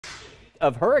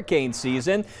of hurricane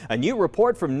season. A new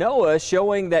report from NOAA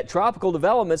showing that tropical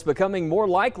developments becoming more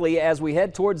likely as we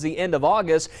head towards the end of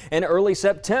August and early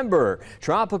September.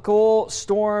 Tropical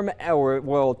storm,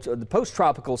 the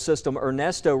post-tropical system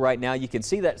Ernesto right now, you can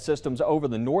see that system's over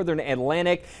the northern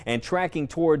Atlantic and tracking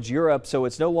towards Europe, so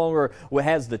it's no longer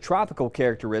has the tropical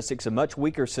characteristics, a much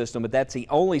weaker system, but that's the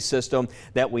only system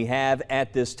that we have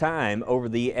at this time over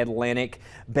the Atlantic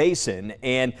basin.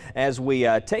 And as we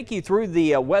take you through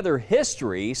the weather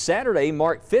history, Saturday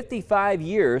marked 55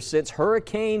 years since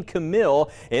Hurricane Camille.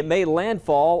 It made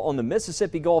landfall on the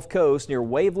Mississippi Gulf Coast near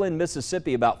Waveland,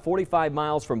 Mississippi, about 45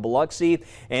 miles from Biloxi,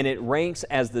 and it ranks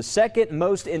as the second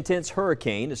most intense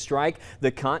hurricane to strike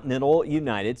the continental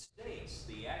United States.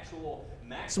 The actual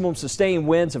maximum sustained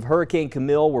winds of Hurricane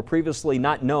Camille were previously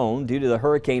not known due to the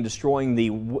hurricane destroying the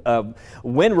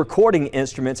wind recording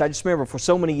instruments. I just remember for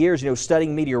so many years,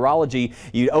 studying meteorology,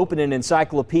 you'd open an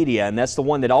encyclopedia, and that's the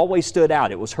one that always stood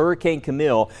out. It was Hurricane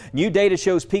Camille. New data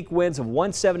shows peak winds of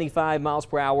 175 miles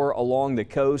per hour along the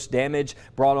coast. Damage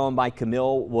brought on by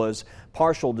Camille was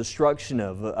partial destruction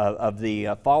of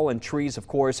the fallen trees, of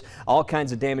course, all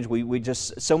kinds of damage. We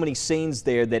just, so many scenes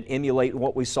there that emulate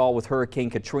what we saw with Hurricane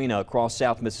Katrina across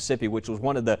South Mississippi, which was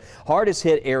one of the hardest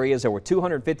hit areas. There were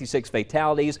 256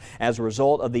 fatalities as a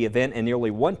result of the event and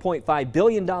nearly $1.5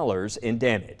 billion in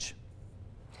damage.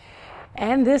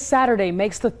 And this Saturday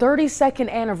makes the 32nd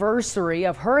anniversary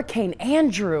of Hurricane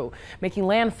Andrew, making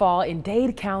landfall in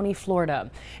Dade County,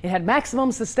 Florida. It had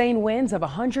maximum sustained winds of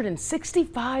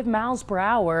 165 miles per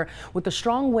hour, with the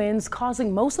strong winds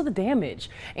causing most of the damage.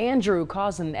 Andrew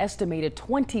caused an estimated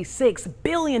 $26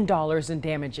 billion in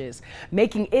damages,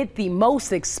 making it the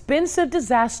most expensive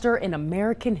disaster in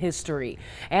American history,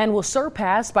 and was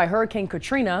surpassed by Hurricane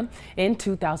Katrina in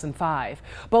 2005.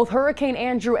 Both Hurricane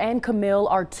Andrew and Camille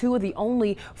are two of the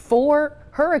only 4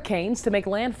 hurricanes to make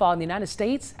landfall in the United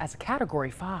States as a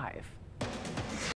Category 5.